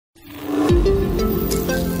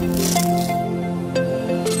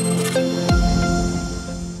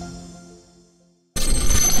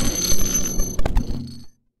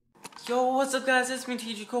up guys, it's me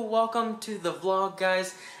TG Welcome to the vlog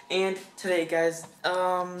guys. And today guys,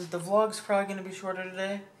 the vlog's probably gonna be shorter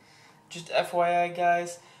today. Just FYI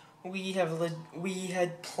guys, we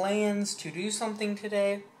had plans to do something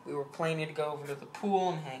today. We were planning to go over to the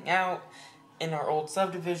pool and hang out in our old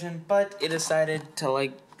subdivision, but it decided to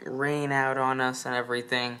like rain out on us and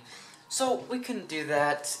everything. So we couldn't do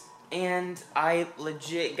that. And I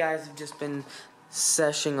legit guys have just been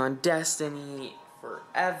seshing on Destiny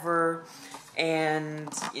forever,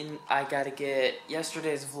 and I gotta get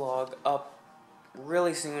yesterday's vlog up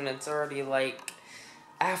really soon. It's already like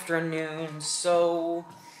afternoon, so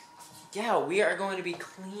yeah, we are going to be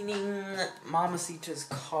cleaning Mamacita's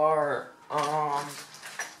car.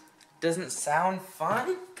 Doesn't sound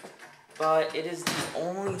fun, but it is the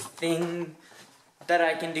only thing that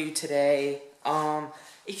I can do today.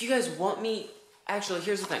 If you guys want me, actually,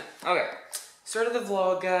 here's the thing. Okay, start of the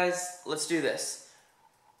vlog, guys. Let's do this.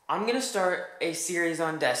 I'm gonna start a series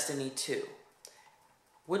on Destiny 2.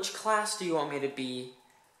 Which class do you want me to be?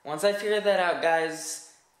 Once I figure that out,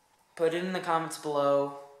 guys, put it in the comments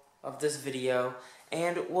below of this video,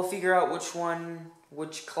 and we'll figure out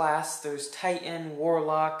which class. There's Titan,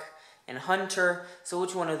 Warlock, and Hunter. So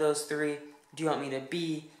which one of those three do you want me to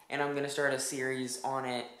be? And I'm gonna start a series on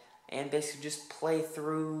it, and basically just play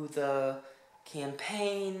through the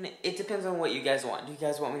campaign. It depends on what you guys want. Do you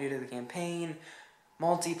guys want me to do the campaign?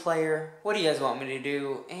 Multiplayer? What do you guys want me to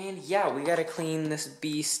do? And yeah, we gotta clean this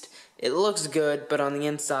beast. It looks good, but on the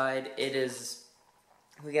inside,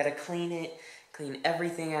 we gotta clean it, clean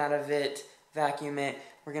everything out of it, vacuum it.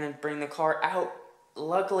 We're gonna bring the car out.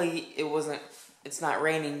 Luckily, it's not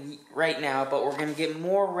raining right now, but we're gonna get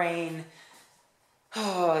more rain.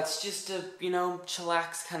 Oh, it's just a,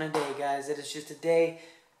 chillax kind of day, guys. It is just a day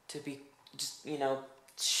to be just,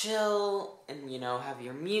 chill and, have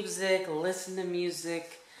your music, listen to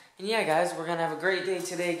music. And yeah, guys, we're gonna have a great day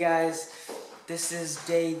today, guys. This is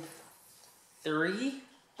day 3.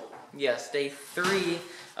 Yes, day 3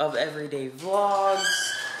 of everyday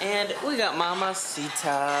vlogs. And we got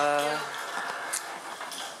Mamacita.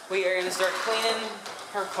 We are gonna start cleaning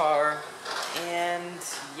her car. And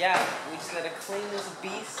yeah, we just gotta clean this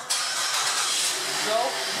beast. So,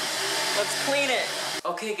 let's clean it.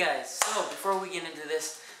 Okay guys, so before we get into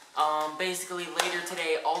this, basically later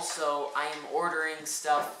today also I am ordering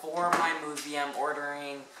stuff for my movie. I'm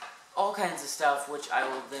ordering all kinds of stuff, which I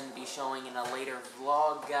will then be showing in a later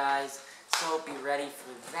vlog, guys. So be ready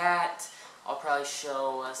for that. I'll probably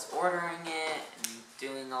show us ordering it and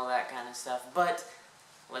doing all that kind of stuff. But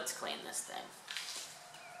let's clean this thing.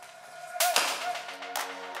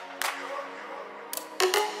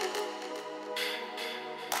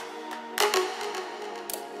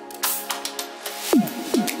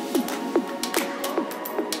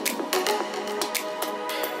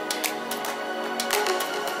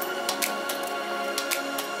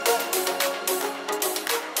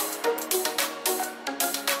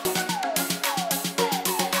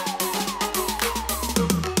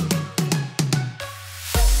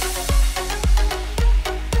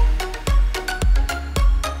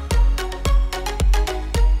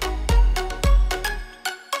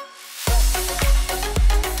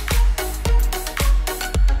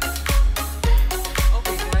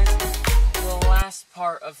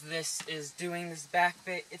 Part of this is doing this back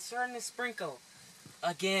bit. It's starting to sprinkle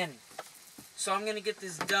again, so I'm gonna get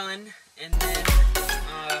this done, and then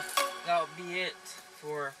that'll be it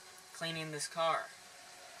for cleaning this car.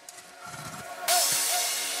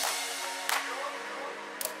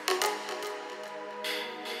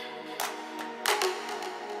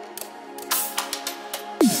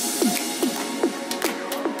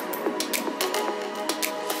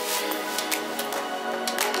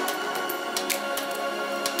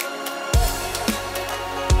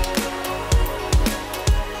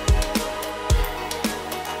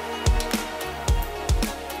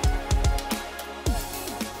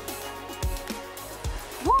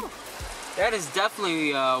 That is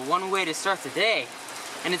definitely one way to start the day,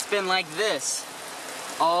 and it's been like this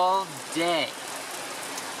all day.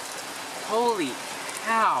 Holy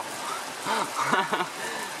cow.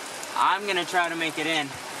 I'm gonna try to make it in.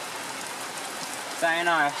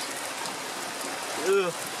 Sayonara.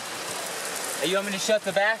 Ugh. You want me to shut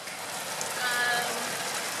the back?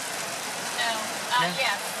 No.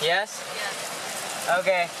 Yes. Yes? Yes.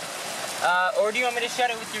 Okay. Or do you want me to shut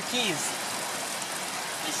it with your keys?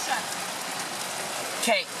 Just shut.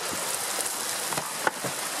 Okay.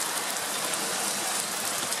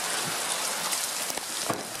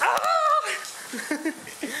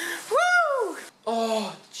 Woo!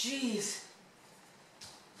 Oh, jeez.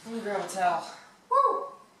 Let me grab a towel. Woo!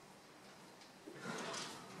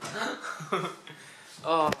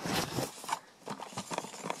 Oh.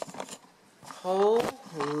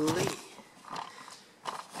 Holy.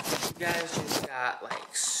 You guys just got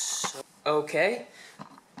like so... Okay.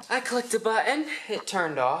 I clicked a button. It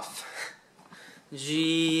turned off.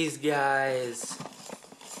 Jeez, guys.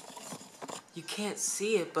 You can't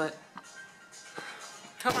see it, but...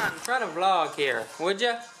 Come on, try to vlog here, would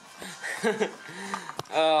ya?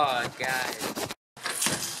 Oh, guys.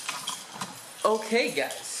 Okay,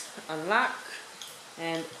 guys. Unlock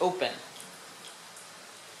and open.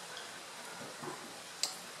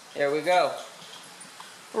 There we go.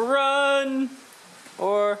 Run!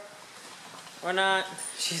 Or not.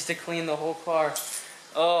 She has to clean the whole car.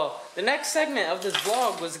 Oh, the next segment of this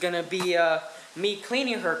vlog was gonna be me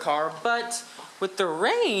cleaning her car, but with the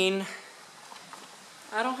rain,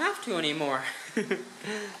 I don't have to anymore.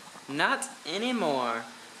 Not anymore.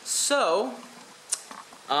 So,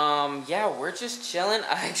 yeah, we're just chilling.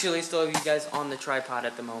 I actually still have you guys on the tripod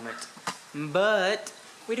at the moment. But,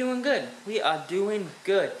 we're doing good. We are doing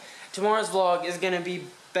good. Tomorrow's vlog is gonna be,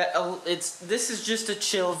 this is just a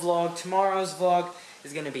chill vlog. Tomorrow's vlog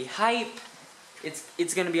is gonna be hype.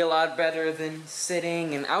 It's gonna be a lot better than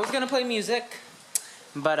sitting, and I was gonna play music,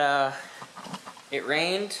 but, it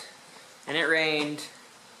rained, and it rained,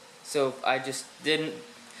 so I just didn't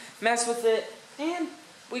mess with it, and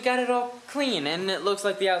we got it all clean, and it looks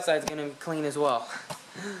like the outside's gonna be clean as well.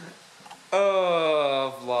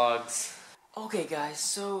 Oh, vlogs. Okay, guys,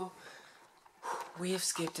 so we have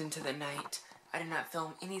skipped into the night. I did not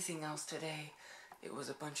film anything else today. It was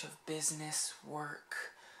a bunch of business work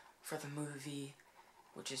for the movie,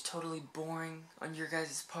 which is totally boring on your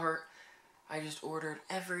guys' part. I just ordered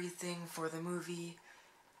everything for the movie.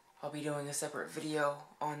 I'll be doing a separate video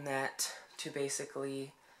on that to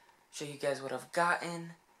basically show you guys what I've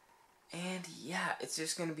gotten. And yeah, it's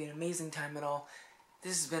just going to be an amazing time at all.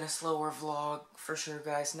 This has been a slower vlog for sure,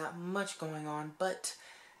 guys. Not much going on, but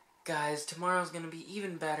guys, tomorrow's going to be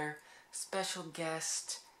even better. Special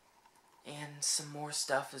guest and some more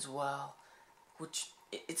stuff as well, which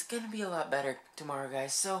it's going to be a lot better tomorrow,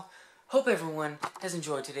 guys. So, hope everyone has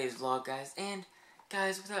enjoyed today's vlog, guys. And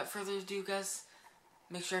guys, without further ado, guys,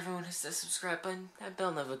 make sure everyone hits the subscribe button, that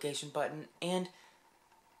bell notification button, and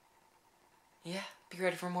yeah, be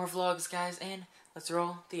ready for more vlogs, guys, and let's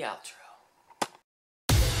roll the outro.